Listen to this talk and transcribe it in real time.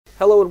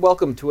Hello and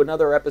welcome to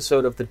another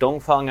episode of the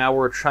Dongfang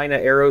Hour China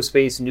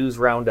Aerospace News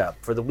Roundup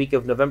for the week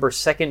of November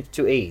 2nd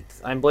to 8th.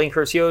 I'm Blaine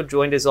Curcio,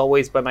 joined as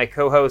always by my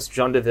co-host,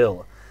 John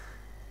DeVille.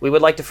 We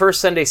would like to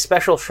first send a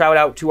special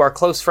shout-out to our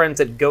close friends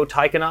at Go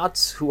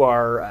Taikonauts, who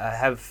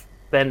have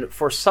been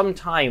for some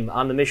time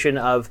on the mission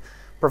of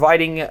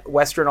providing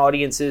Western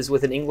audiences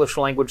with an English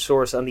language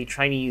source on the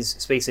Chinese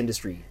space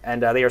industry.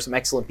 And they are some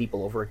excellent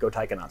people over at Go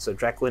Taikonauts. So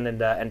Jacqueline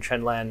and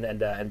Chen Lan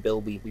and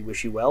Bill, we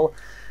wish you well.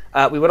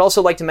 We would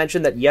also like to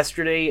mention that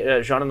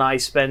yesterday, Jean and I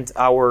spent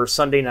our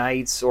Sunday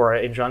nights, or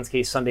in Jean's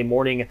case, Sunday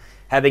morning,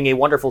 having a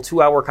wonderful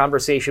 2-hour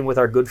conversation with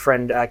our good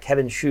friend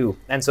Kevin Xu.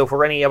 And so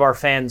for any of our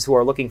fans who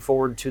are looking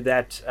forward to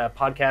that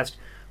podcast,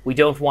 we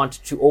don't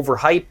want to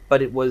overhype,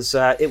 but it was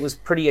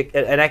pretty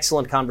an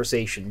excellent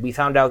conversation. We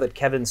found out that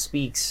Kevin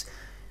speaks,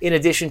 in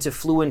addition to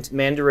fluent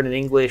Mandarin and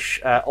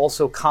English,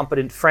 also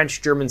competent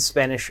French, German,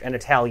 Spanish, and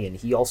Italian.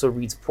 He also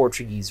reads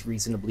Portuguese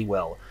reasonably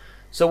well.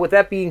 So with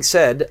that being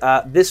said,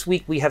 this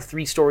week we have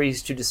 3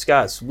 stories to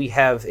discuss. We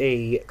have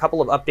a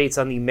couple of updates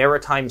on the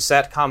maritime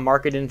SATCOM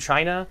market in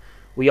China.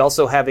 We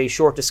also have a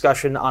short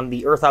discussion on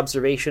the Earth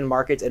observation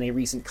market and a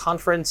recent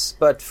conference.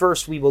 But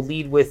first, we will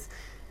lead with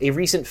a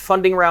recent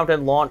funding round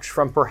and launch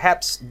from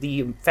perhaps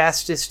the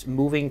fastest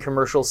moving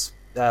commercial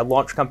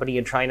launch company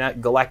in China,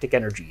 Galactic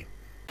Energy.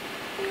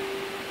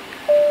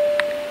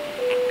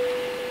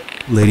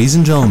 Ladies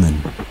and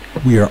gentlemen,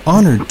 we are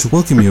honored to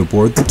welcome you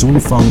aboard the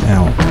Dongfang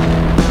Hour.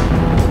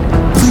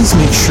 Please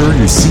make sure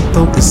your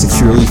seatbelt is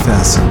securely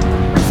fastened.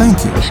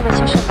 Thank you. 女士们、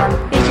先生们，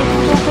预计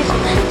空中飞行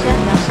时间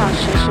2小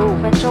时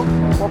15分钟，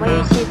我们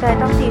预计在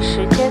当地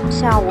时间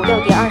下午6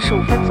点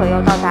25分左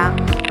右到达。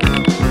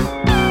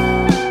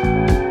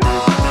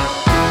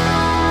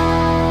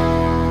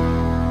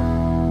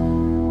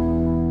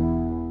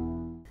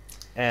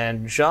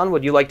And Jean,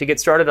 would you like to get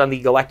started on the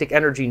Galactic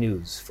Energy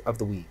news of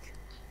the week?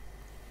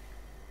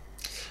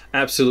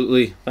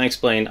 Absolutely. Thanks,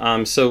 Blaine.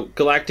 So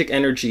Galactic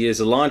Energy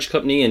is a launch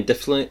company and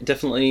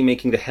definitely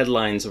making the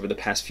headlines over the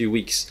past few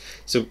weeks.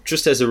 So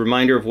just as a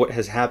reminder of what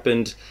has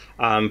happened,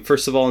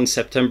 first of all, in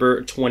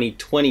September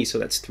 2020, so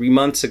that's 3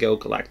 months ago,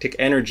 Galactic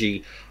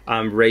Energy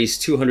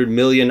raised 200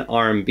 million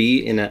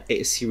RMB in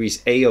a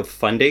Series A of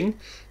funding.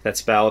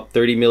 That's about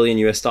 $30 million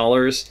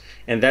US.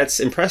 And that's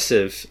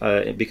impressive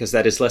because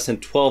that is less than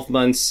 12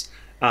 months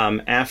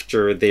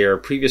after their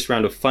previous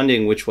round of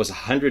funding, which was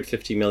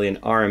 150 million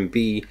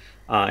RMB.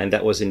 And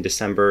that was in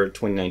December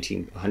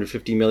 2019.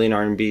 150 million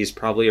RMB is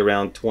probably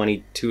around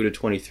 22 to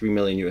 23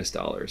 million US.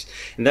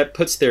 And that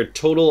puts their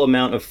total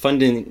amount of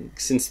funding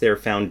since their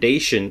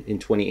foundation in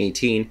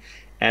 2018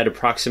 at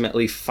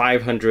approximately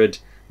 500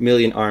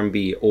 million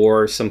RMB,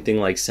 or something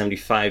like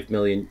 75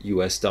 million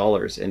US.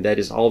 And that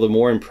is all the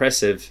more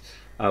impressive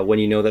when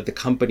you know that the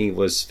company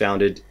was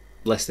founded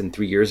less than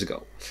 3 years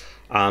ago.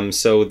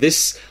 So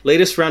this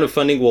latest round of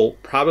funding will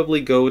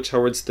probably go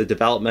towards the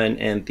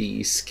development and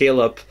the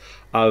scale-up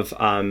of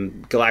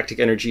Galactic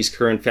Energy's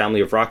current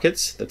family of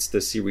rockets. That's the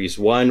Series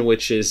 1,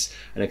 which is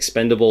an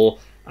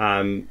expendable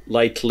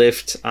light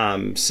lift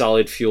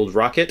solid-fueled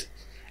rocket,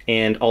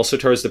 and also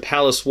towards the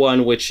Pallas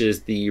 1, which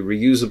is the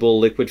reusable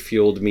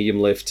liquid-fueled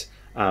medium-lift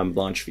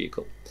launch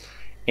vehicle.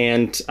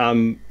 And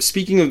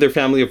speaking of their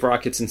family of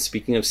rockets and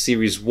speaking of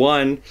Series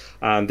 1,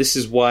 this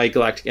is why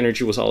Galactic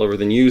Energy was all over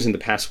the news in the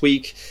past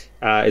week.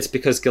 It's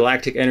because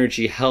Galactic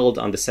Energy held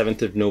on the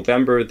 7th of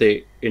November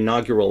the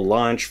inaugural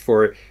launch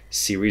for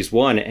Series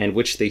 1, and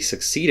which they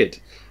succeeded.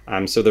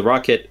 So the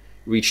rocket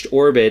reached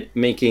orbit,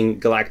 making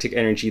Galactic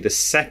Energy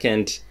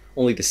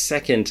only the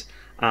second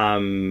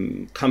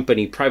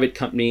private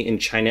company in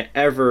China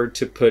ever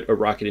to put a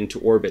rocket into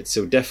orbit.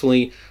 So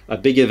definitely a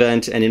big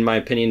event, and in my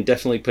opinion,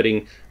 definitely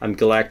putting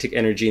Galactic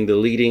Energy in the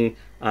leading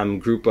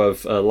group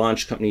of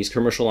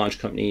commercial launch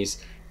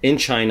companies in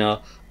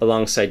China,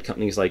 alongside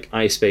companies like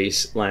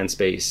iSpace,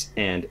 Landspace,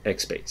 and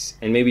Xspace.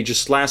 And maybe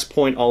just last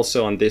point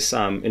also on this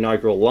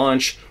inaugural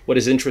launch, what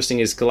is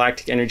interesting is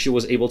Galactic Energy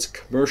was able to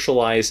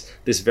commercialize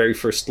this very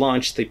first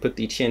launch. They put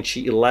the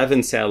Tianqi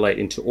 11 satellite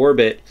into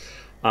orbit.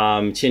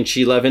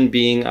 Tianqi 11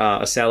 being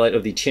a satellite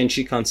of the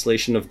Tianqi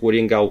constellation of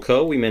Guodian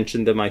Gaoke. We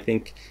mentioned them, I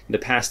think, in the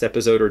past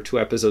episode or 2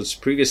 episodes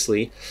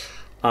previously.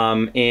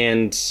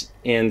 And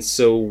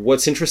so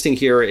what's interesting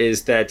here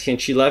is that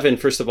Tianqi 11,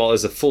 first of all,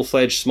 is a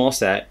full-fledged small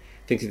sat.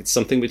 I think it's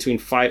something between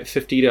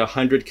 50 to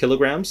 100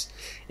 kilograms.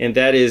 And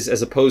that is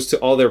as opposed to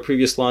all their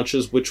previous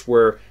launches, which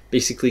were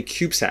basically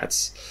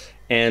CubeSats.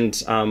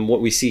 And what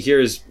we see here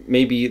is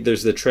maybe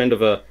there's the trend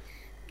of a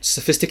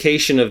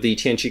sophistication of the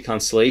Tianqi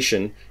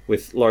constellation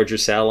with larger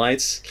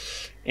satellites.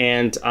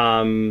 And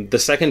the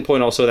second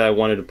point also that I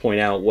wanted to point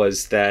out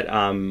was that,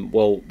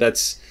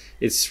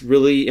 it's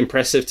really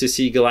impressive to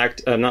see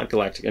not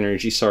Galactic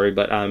Energy,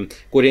 but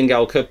Guodian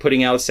Gaoke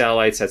putting out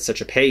satellites at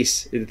such a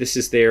pace. This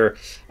is their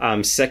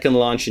second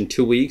launch in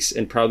 2 weeks,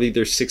 and probably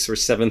their 6th or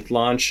 7th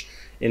launch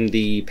in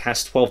the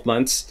past 12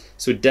 months.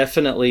 So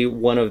definitely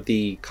one of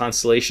the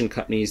constellation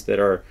companies that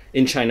are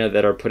in China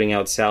that are putting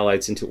out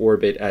satellites into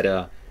orbit at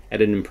an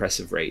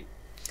impressive rate.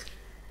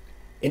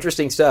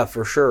 Interesting stuff,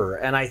 for sure.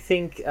 And I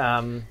think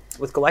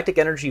with Galactic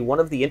Energy, one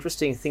of the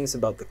interesting things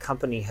about the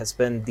company has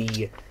been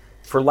the,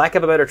 for lack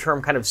of a better term,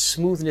 kind of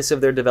smoothness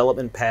of their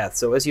development path.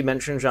 So as you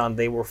mentioned, John,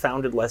 they were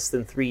founded less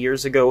than 3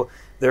 years ago.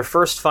 Their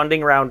first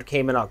funding round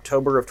came in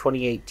October of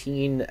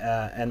 2018,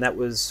 and that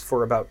was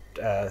for about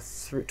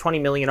 20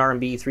 million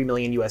RMB, $3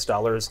 million US.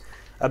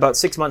 About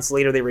 6 months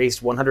later, they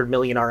raised 100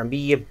 million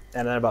RMB,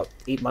 and then about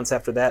 8 months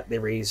after that, they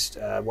raised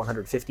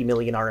 150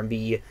 million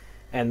RMB,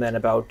 and then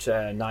about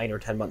 9 or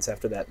 10 months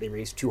after that, they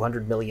raised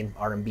 200 million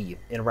RMB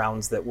in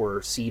rounds that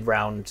were seed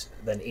round,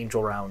 then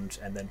angel round,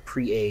 and then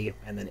pre-A,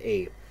 and then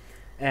A.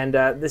 And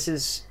this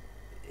is,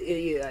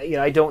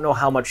 I don't know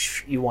how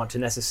much you want to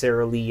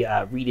necessarily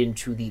read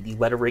into the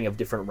lettering of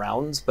different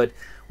rounds, but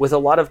with a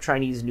lot of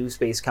Chinese new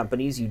space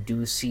companies, you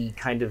do see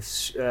kind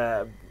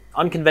of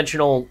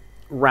unconventional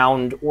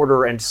round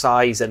order and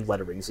size and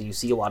lettering. So you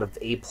see a lot of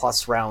A+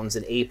 rounds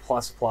and A++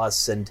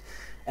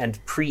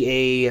 and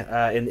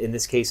pre-A in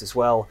this case as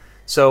well.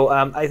 So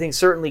I think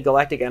certainly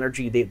Galactic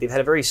Energy, they've had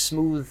a very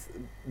smooth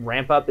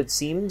ramp up, it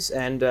seems,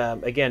 and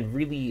again,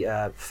 really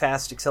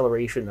fast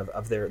acceleration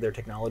of their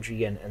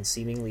technology and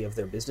seemingly of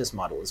their business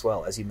model as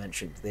well. As you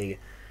mentioned,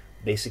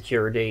 they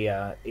secured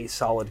a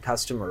solid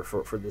customer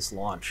for this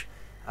launch.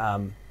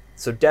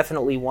 So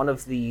definitely one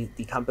of the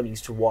companies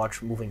to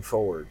watch moving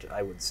forward,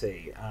 I would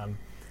say.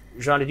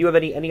 Jean, did you have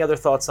any other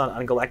thoughts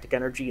on Galactic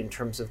Energy in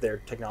terms of their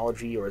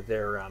technology or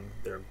their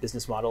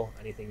business model?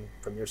 Anything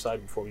from your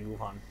side before we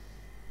move on?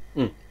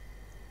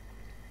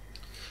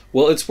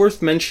 Well, it's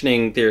worth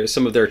mentioning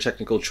some of their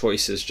technical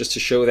choices just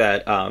to show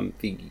that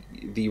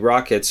the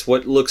rockets,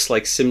 what looks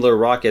like similar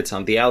rockets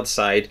on the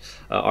outside,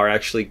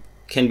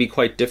 can be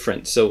quite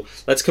different. So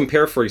let's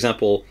compare, for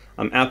example,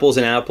 apples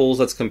and apples.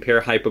 Let's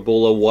compare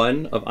Hyperbola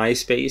 1 of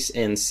iSpace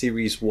and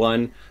Series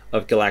 1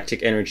 of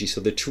Galactic Energy. So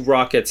the two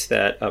rockets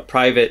that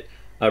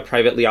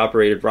privately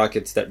operated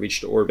rockets that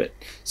reached orbit.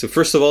 So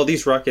first of all,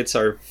 these rockets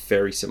are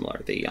very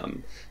similar.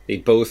 They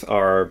both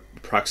are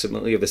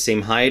approximately of the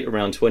same height,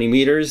 around 20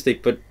 meters. They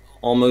put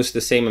almost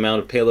the same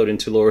amount of payload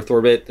into low Earth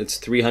orbit. That's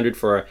 300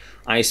 for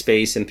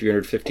iSpace and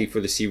 350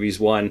 for the Series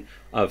 1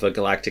 of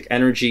Galactic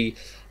Energy.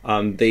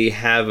 They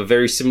have a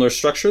very similar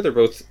structure. They're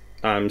both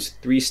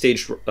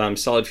three-stage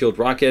solid-fueled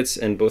rockets,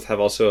 and both have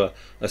also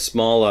a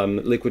small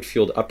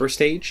liquid-fueled upper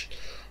stage.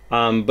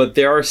 But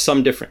there are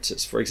some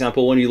differences. For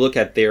example, when you look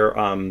at their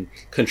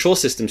control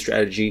system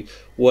strategy,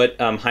 what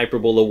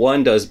Hyperbola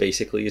 1 does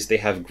basically is they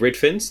have grid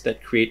fins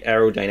that create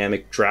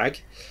aerodynamic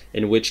drag,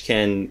 and which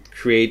can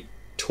create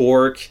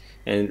torque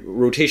and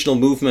rotational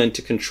movement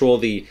to control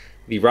the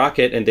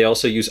rocket. And they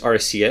also use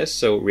RCS,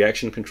 so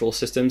reaction control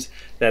systems.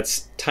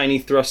 That's tiny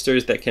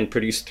thrusters that can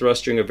produce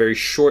thrust during a very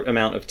short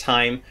amount of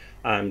time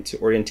to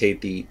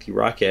orientate the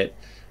rocket.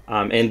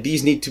 And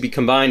these need to be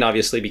combined,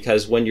 obviously,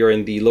 because when you're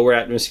in the lower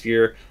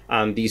atmosphere,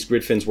 these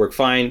grid fins work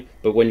fine.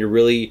 But when you're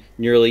really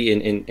nearly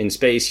in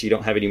space, you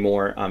don't have any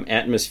more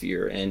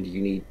atmosphere, and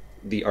you need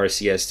the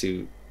RCS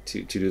to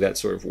do that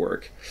sort of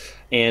work.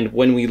 And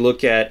when we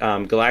look at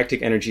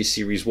Galactic Energy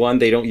Series 1,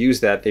 they don't use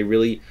that. They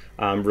really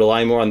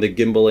rely more on the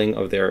gimbaling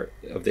of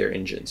their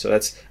engine. So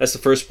that's the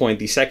first point.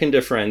 The second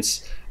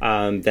difference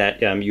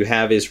that you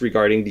have is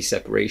regarding the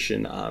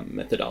separation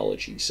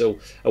methodology. So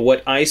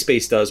what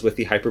iSpace does with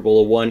the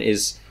Hyperbola 1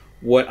 is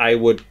what I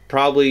would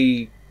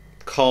probably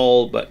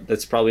call, but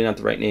that's probably not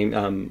the right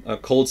name, a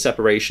cold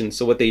separation.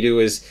 So what they do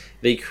is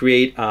they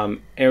create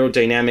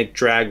aerodynamic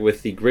drag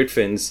with the grid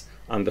fins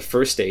on the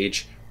first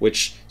stage,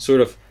 which sort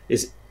of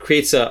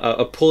creates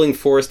a pulling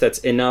force that's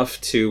enough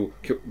to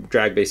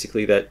drag,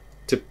 basically, that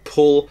to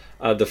pull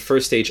the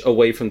first stage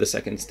away from the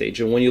second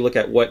stage. And when you look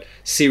at what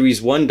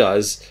Series 1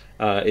 does,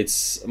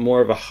 it's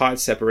more of a hot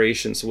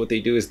separation. So what they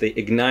do is they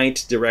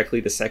ignite directly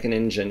the second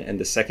engine, and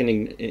the second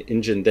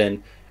engine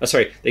then,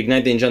 they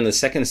ignite the engine on the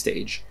second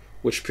stage,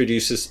 which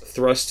produces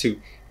thrust to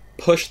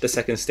push the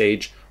second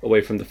stage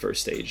away from the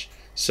first stage.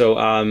 So,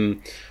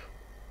 on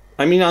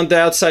the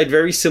outside,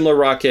 very similar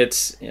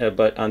rockets,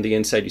 but on the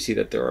inside, you see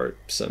that there are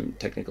some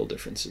technical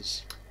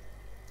differences.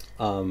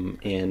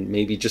 And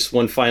maybe just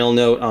one final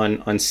note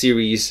on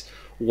Series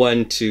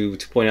 1 to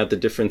point out the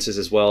differences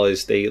as well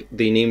is they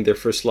named their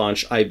first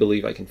launch, I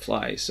Believe I Can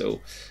Fly.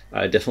 So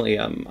definitely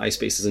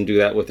iSpace doesn't do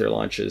that with their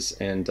launches.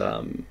 And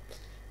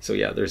so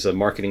yeah, there's a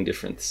marketing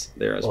difference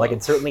there as well. Well, I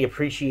can certainly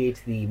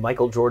appreciate the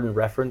Michael Jordan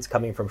reference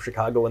coming from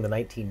Chicago in the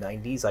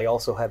 1990s. I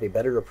also have a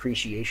better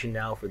appreciation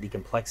now for the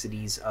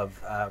complexities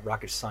of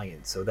rocket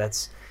science. So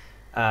that's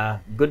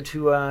good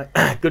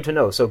to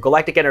know. So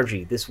Galactic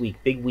Energy this week,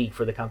 big week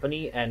for the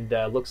company, and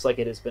looks like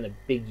it has been a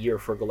big year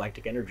for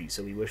Galactic Energy.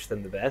 So we wish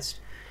them the best.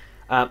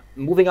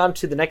 Moving on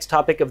to the next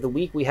topic of the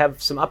week, we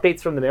have some updates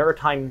from the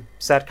maritime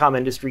SATCOM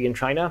industry in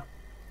China.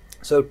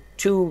 So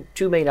two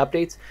main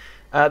updates.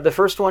 The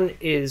first one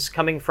is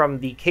coming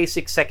from the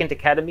KSIC Second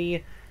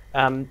Academy,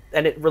 and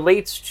it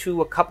relates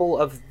to a couple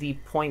of the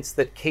points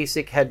that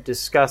KSIC had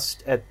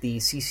discussed at the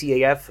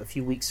CCAF a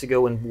few weeks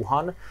ago in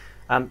Wuhan.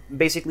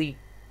 Basically,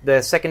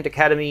 the Second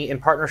Academy, in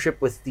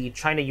partnership with the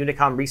China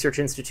Unicom Research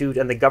Institute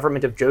and the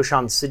government of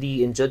Zhoushan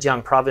City in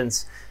Zhejiang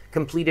Province,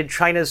 completed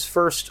China's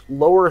first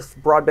low Earth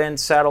broadband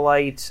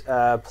satellite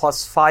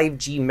plus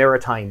 5G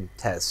maritime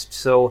test.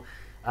 So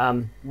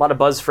a lot of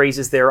buzz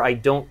phrases there. I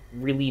don't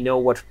really know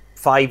what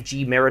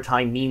 5G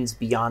maritime means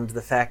beyond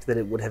the fact that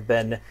it would have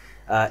been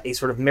a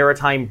sort of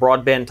maritime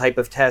broadband type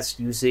of test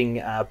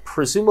using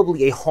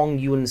presumably a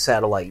Hongyun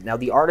satellite. Now,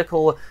 the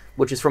article,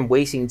 which is from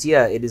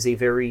Weixingjie, it is a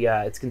very,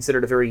 it's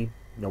considered a very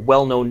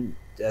well-known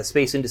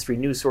space industry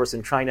news source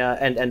in China,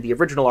 and the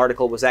original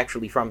article was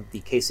actually from the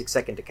K6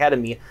 Second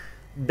Academy.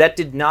 That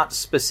did not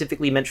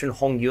specifically mention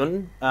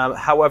Hongyun.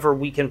 However,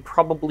 we can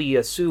probably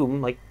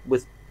assume, like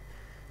with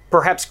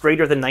perhaps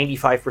greater than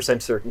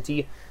 95%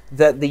 certainty,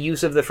 that the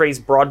use of the phrase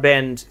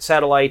broadband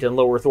satellite and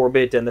low Earth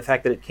orbit and the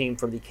fact that it came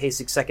from the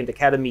K6 Second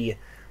Academy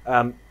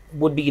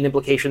would be an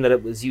implication that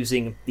it was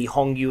using the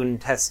Hongyun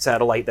test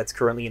satellite that's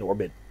currently in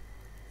orbit.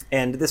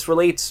 And this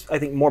relates, I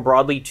think, more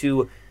broadly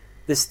to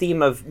this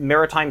theme of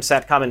maritime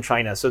SATCOM in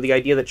China. So the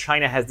idea that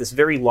China has this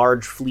very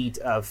large fleet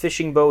of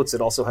fishing boats,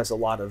 it also has a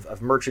lot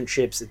of merchant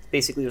ships.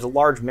 Basically, there's a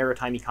large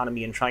maritime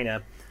economy in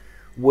China,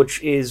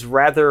 which is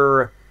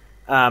rather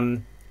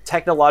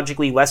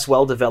technologically less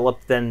well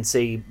developed than,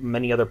 say,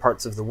 many other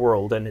parts of the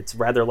world, and it's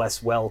rather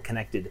less well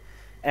connected.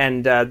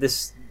 And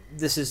this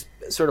has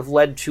sort of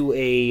led to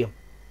a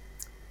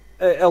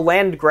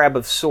land grab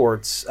of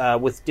sorts,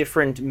 with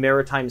different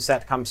maritime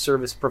SATCOM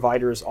service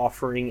providers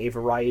offering a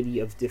variety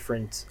of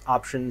different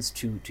options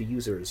to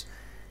users.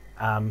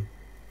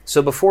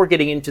 So before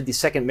getting into the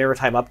second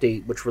maritime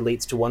update, which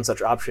relates to one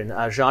such option,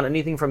 Jean,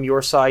 anything from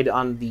your side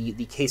on the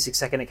K6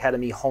 Second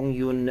Academy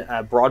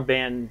Hongyun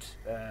broadband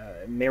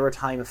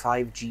maritime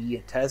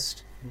 5G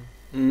test?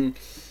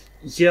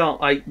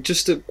 Yeah,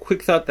 just a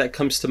quick thought that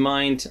comes to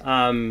mind.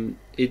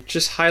 It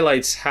just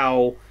highlights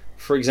how,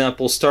 for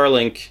example,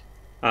 Starlink,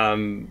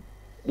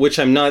 which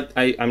I'm not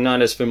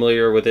as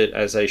familiar with it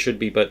as I should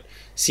be, but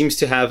seems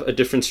to have a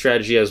different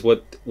strategy as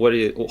what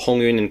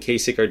Hongyun and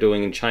K6 are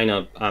doing in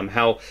China.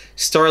 How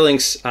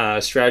Starlink's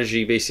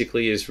strategy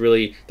basically is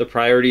really the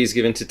priority is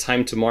given to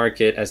time to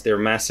market as they're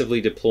massively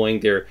deploying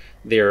their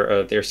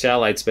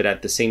satellites, but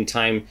at the same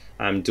time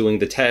doing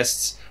the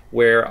tests.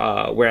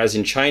 Whereas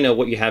in China,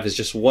 what you have is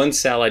just one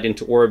satellite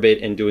into orbit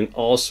and doing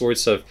all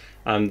sorts of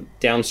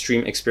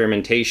downstream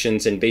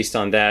experimentations, and based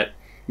on that,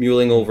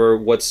 mulling over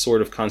what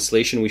sort of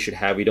constellation we should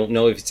have. We don't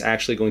know if it's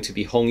actually going to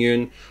be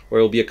Hongyun, or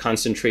it will be a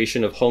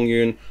concentration of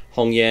Hongyun,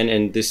 Hongyan,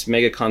 and this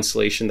mega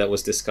constellation that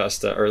was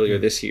discussed earlier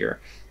this year.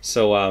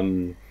 So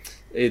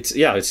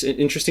it's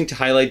interesting to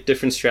highlight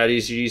different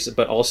strategies,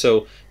 but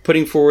also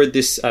putting forward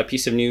this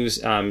piece of news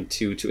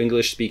to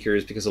English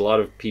speakers, because a lot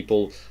of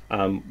people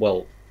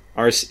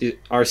are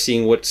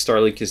seeing what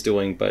Starlink is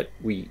doing, but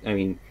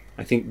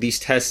I think these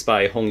tests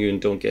by Hongyun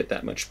don't get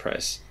that much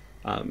press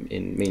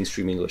in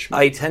mainstream English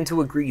media. I tend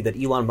to agree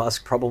that Elon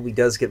Musk probably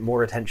does get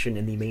more attention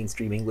in the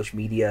mainstream English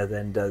media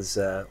than does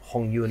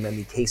Hongyun and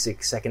the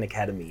K6 Second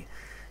Academy.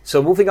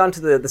 So moving on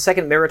to the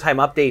second maritime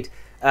update,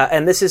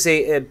 and this is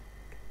a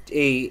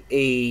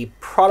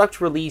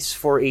product release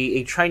for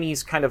a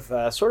Chinese kind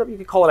of sort of, you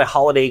could call it a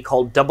holiday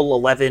called Double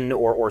 11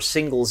 or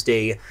Singles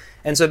Day.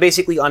 And so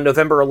basically on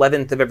November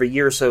 11th of every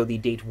year, so the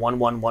date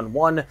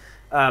 1111,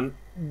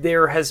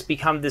 there has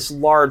become this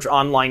large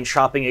online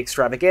shopping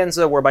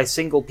extravaganza whereby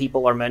single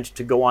people are meant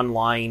to go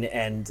online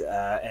and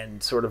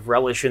sort of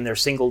relish in their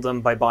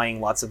singledom by buying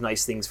lots of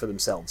nice things for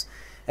themselves.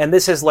 And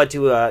this has led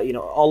to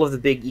all of the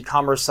big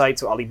e-commerce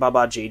sites, so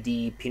Alibaba,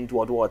 JD,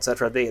 Pinduoduo,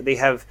 etc. They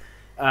have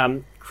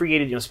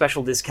created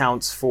special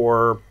discounts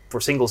for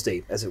Singles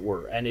Day, as it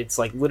were, and it's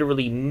like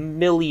literally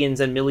millions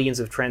and millions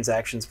of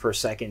transactions per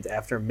second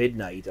after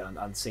midnight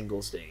on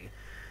Singles Day.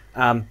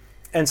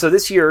 And so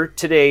this year,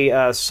 today,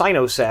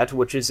 Sinosat,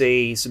 which is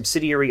a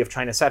subsidiary of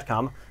China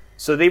Satcom,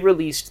 so they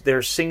released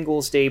their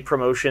Singles Day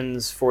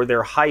promotions for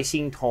their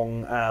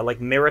Haixingtong, like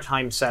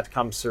maritime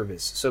Satcom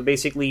service. So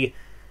basically,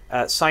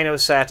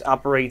 Sinosat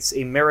operates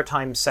a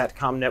maritime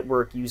Satcom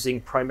network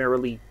using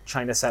primarily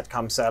China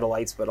Satcom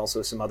satellites, but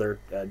also some other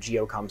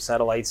Geocom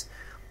satellites.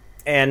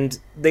 And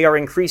they are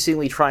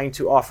increasingly trying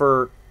to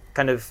offer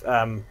kind of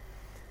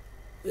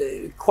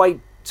quite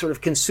sort of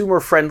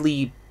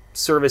consumer-friendly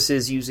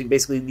services using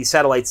basically these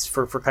satellites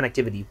for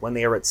connectivity when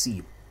they are at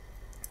sea.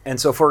 And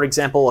so, for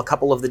example, a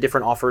couple of the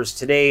different offers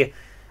today,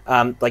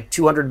 like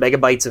 200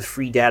 megabytes of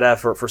free data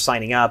for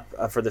signing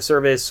up for the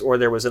service, or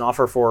there was an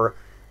offer for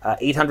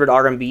 800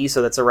 RMB,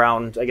 so that's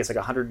around, I guess, like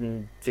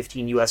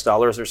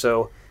 $115 or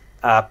so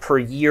per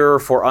year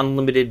for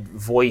unlimited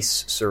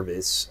voice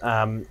service.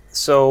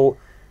 So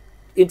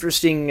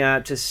interesting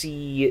to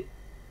see,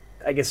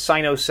 I guess,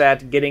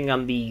 Sinosat getting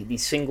on the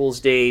Singles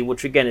Day,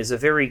 which again is a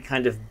very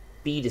kind of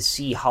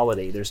B2C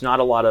holiday. There's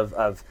not a lot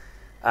of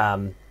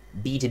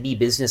B2B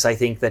business, I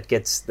think, that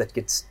gets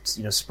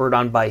spurred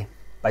on by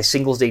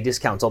Singles Day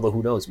discounts. Although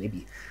who knows,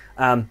 maybe.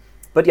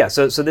 But yeah,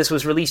 so this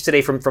was released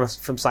today from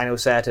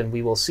Sinosat, and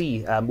we will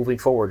see moving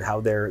forward how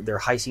their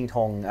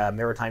Haixingtong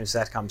maritime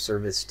Satcom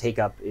service take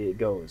up it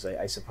goes.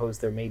 I suppose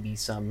there may be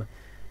some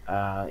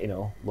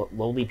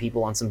lowly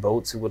people on some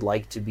boats who would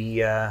like to be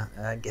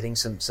getting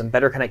some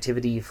better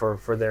connectivity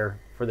for their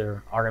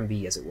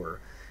RMB, as it were.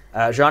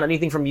 Jean,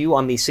 anything from you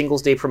on the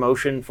Singles Day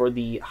promotion for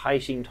the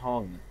Haixing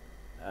Tong?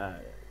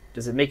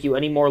 Does it make you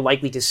any more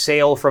likely to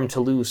sail from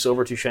Toulouse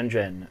over to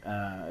Shenzhen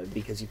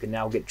because you can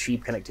now get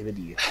cheap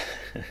connectivity?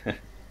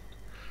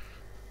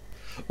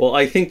 Well,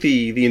 I think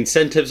the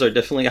incentives are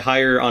definitely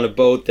higher on a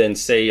boat than,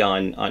 say,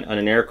 on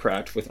an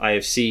aircraft. With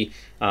IFC,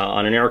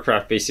 on an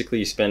aircraft, basically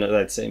you spend,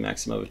 let's say, a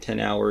maximum of 10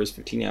 hours,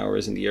 15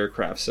 hours in the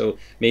aircraft. So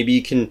maybe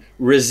you can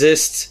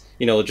resist,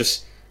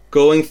 just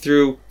going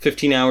through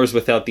 15 hours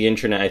without the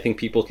internet. I think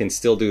people can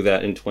still do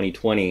that in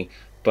 2020.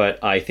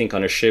 But I think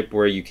on a ship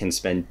where you can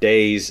spend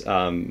days,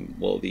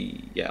 the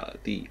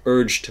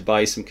urge to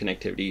buy some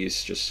connectivity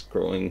is just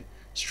growing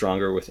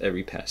stronger with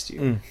every past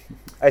year.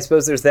 I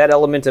suppose there's that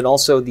element, and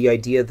also the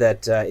idea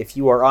that if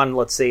you are on,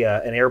 let's say,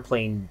 an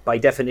airplane, by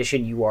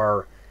definition you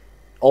are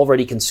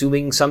already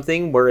consuming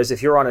something, whereas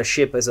if you're on a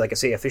ship as, like I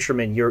say, a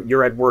fisherman,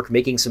 you're at work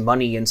making some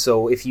money, and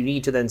so if you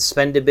need to then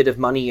spend a bit of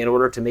money in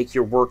order to make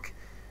your work,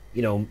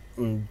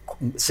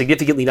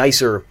 significantly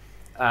nicer,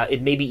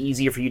 it may be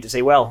easier for you to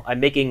say, well, I'm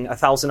making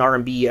 1,000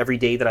 RMB every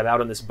day that I'm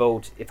out on this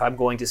boat. If I'm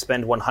going to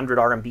spend 100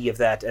 RMB of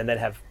that and then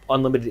have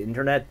unlimited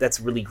internet,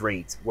 that's really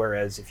great.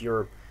 Whereas if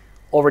you're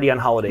already on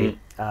holiday,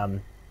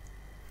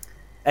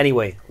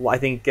 anyway, well, I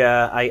think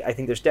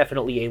there's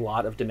definitely a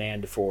lot of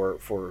demand for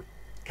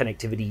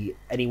connectivity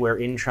anywhere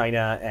in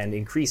China, and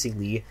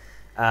increasingly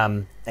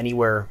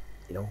anywhere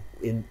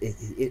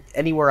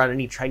anywhere on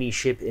any Chinese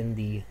ship in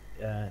the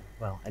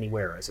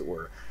anywhere, as it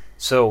were.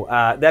 So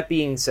that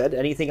being said,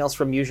 anything else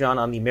from you, Jean,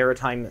 on the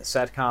maritime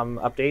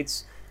SATCOM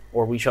updates?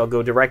 Or we shall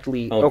go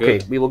directly...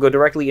 we will go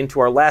directly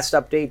into our last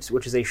update,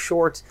 which is a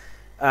short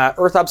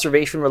Earth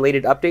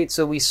observation-related update.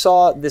 So we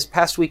saw this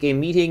past week a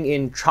meeting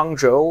in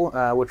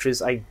Changzhou, which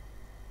is, I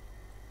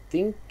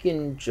think,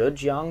 in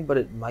Zhejiang, but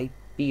it might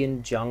be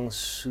in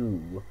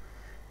Jiangsu.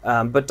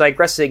 But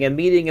digressing, a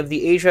meeting of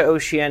the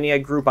Asia-Oceania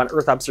Group on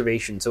Earth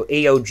Observation, so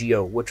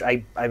AOGO, which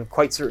I'm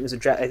quite certain is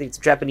I think it's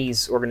a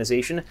Japanese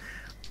organization.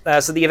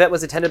 So the event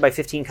was attended by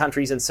 15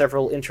 countries and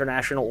several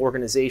international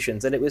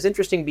organizations, and it was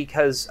interesting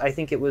because I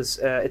think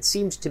it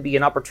seemed to be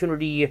an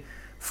opportunity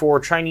for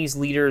Chinese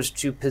leaders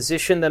to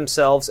position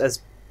themselves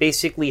as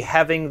basically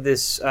having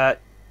this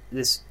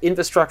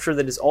infrastructure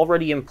that is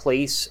already in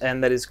place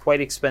and that is quite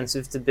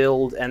expensive to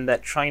build, and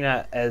that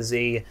China, as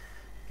a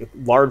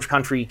large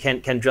country,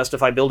 can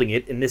justify building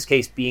it. In this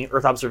case, being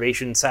Earth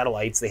observation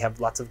satellites, they have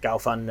lots of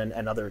Gaofen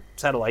and other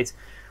satellites.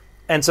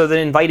 And so then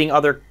inviting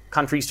other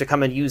countries to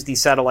come and use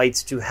these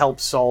satellites to help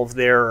solve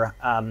their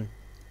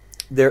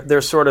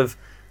sort of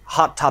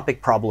hot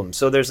topic problems.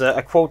 So there's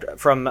a quote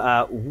from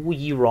Wu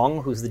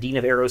Yirong, who's the Dean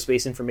of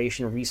Aerospace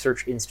Information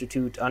Research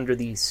Institute under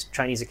the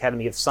Chinese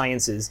Academy of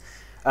Sciences,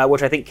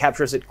 which I think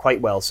captures it quite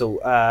well. So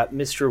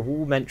Mr.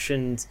 Wu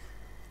mentioned,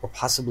 or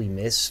possibly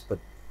Miss, but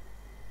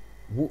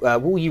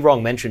Wu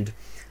Yirong mentioned,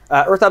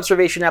 Earth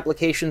observation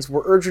applications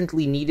were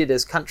urgently needed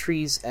as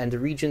countries and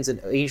regions in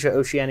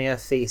Asia-Oceania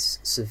face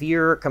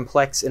severe,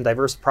 complex, and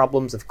diverse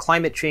problems of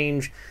climate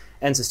change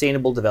and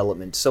sustainable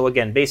development. So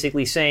again,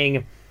 basically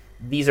saying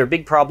these are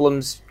big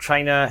problems.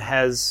 China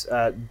has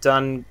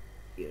done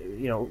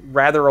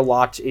rather a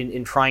lot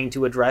in trying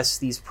to address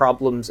these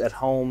problems at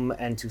home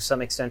and to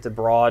some extent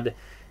abroad,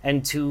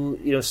 and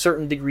to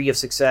certain degree of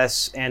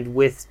success, and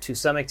with, to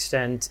some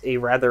extent, a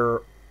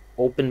rather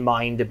open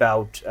mind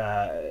about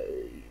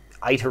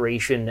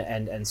iteration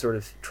and sort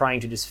of trying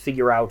to just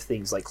figure out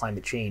things like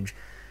climate change.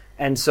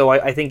 And so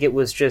I think it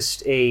was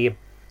just an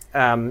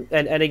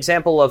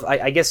example of,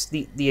 I guess,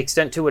 the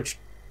extent to which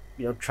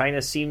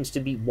China seems to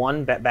be,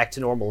 one, back to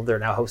normal. They're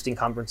now hosting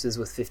conferences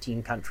with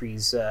 15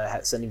 countries,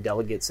 sending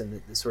delegates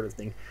and this sort of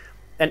thing.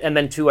 And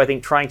then two, I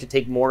think trying to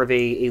take more of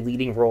a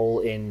leading role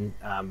in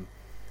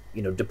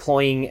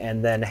deploying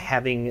and then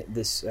having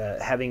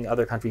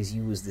other countries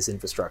use this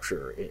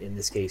infrastructure, in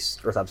this case,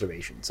 Earth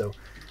observation. So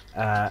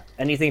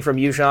anything from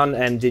you, Jean?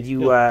 And did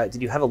you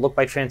have a look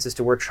by chance as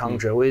to where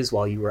Changzhou is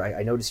while you were?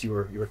 I noticed you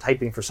were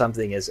typing for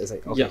something as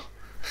I. Okay.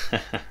 Yeah.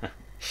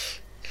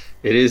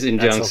 It is in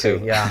Jiangsu.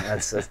 Okay. Yeah,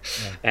 that's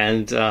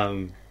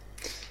yeah.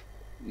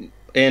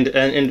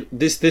 And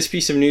this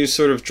piece of news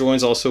sort of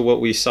joins also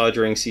what we saw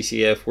during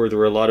CCF, where there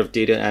were a lot of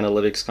data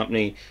analytics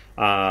company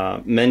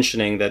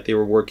mentioning that they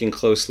were working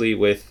closely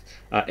with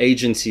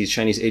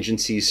Chinese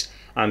agencies,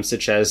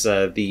 such as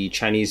the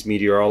Chinese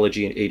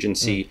Meteorology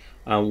Agency,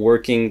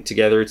 working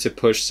together to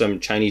push some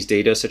Chinese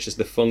data, such as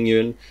the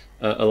Fengyun,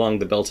 along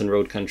the Belt and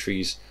Road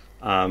countries.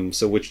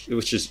 So which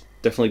is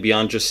definitely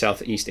beyond just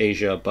Southeast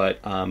Asia, but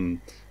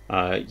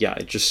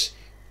it just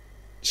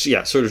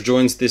sort of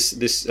joins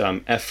this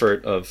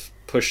effort of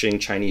pushing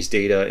Chinese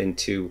data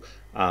into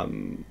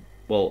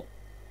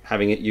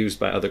having it used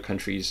by other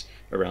countries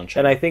around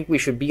China. And I think we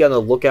should be on the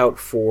lookout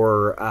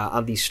for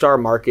on the Star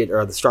Market,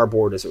 or the Star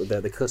Board, as the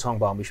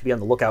Ketongbao, we should be on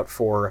the lookout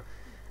for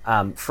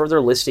further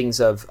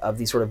listings of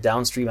these sort of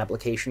downstream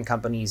application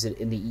companies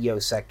in the EO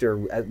sector.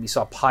 We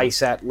saw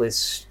PiSat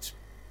list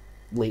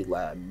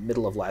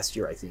middle of last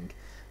year, I think.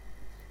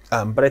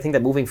 But I think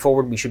that moving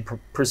forward, we should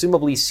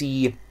presumably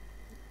see,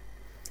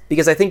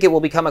 because I think it will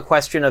become a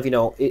question of,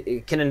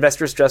 can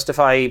investors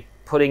justify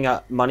putting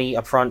money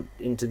upfront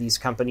into these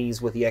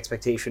companies with the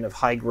expectation of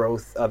high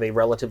growth of a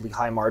relatively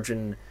high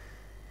margin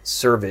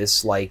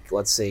service, like,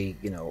 let's say,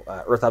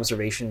 Earth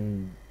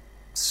observation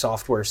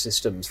software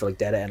systems for like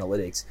data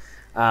analytics.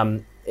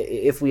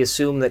 If we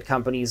assume that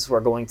companies are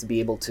going to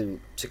be able to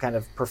kind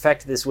of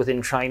perfect this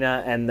within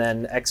China and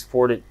then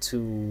export it to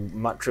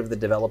much of the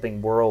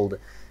developing world,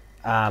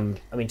 to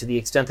the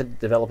extent that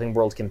the developing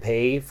world can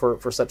pay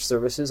for such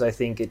services, I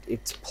think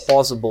it's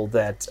plausible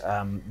that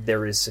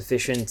there is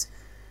sufficient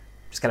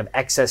just kind of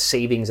excess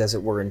savings, as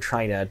it were, in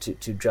China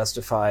to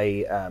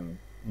justify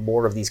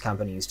more of these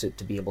companies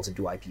to be able to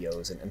do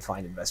IPOs and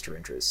find investor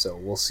interest. So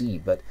we'll see.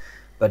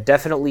 But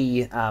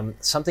definitely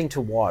something to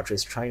watch,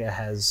 as China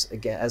has,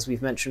 again, as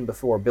we've mentioned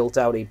before, built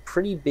out a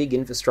pretty big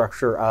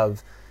infrastructure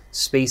of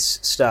space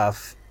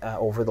stuff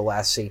over the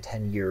last, say,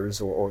 10 years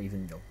or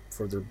even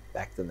further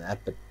back than that,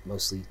 but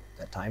mostly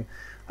that time,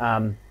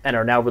 and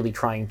are now really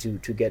trying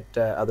to get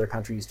other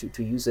countries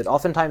to use it,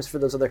 oftentimes for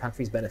those other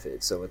countries'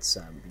 benefit. So it's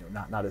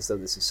not as though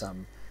this is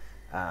some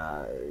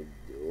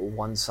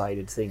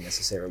one-sided thing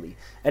necessarily.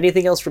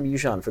 Anything else from you,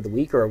 Jean, for the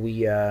week, or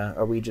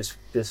are we just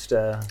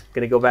going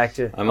to go back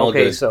to? I'm all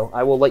good. So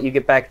I will let you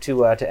get back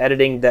to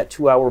editing that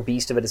 2-hour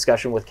beast of a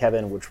discussion with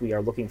Kevin, which we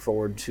are looking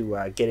forward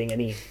to getting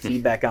any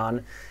feedback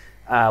on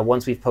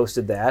once we've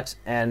posted that.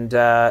 And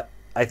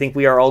I think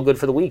we are all good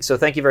for the week. So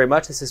thank you very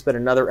much. This has been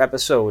another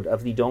episode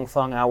of the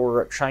Dongfang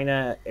Hour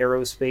China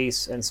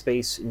Aerospace and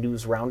Space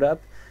News Roundup.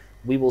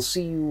 We will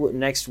see you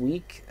next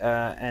week,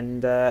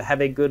 and have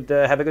a good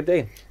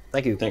day.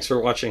 Thank you. Thanks for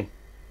watching.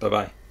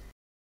 Bye-bye.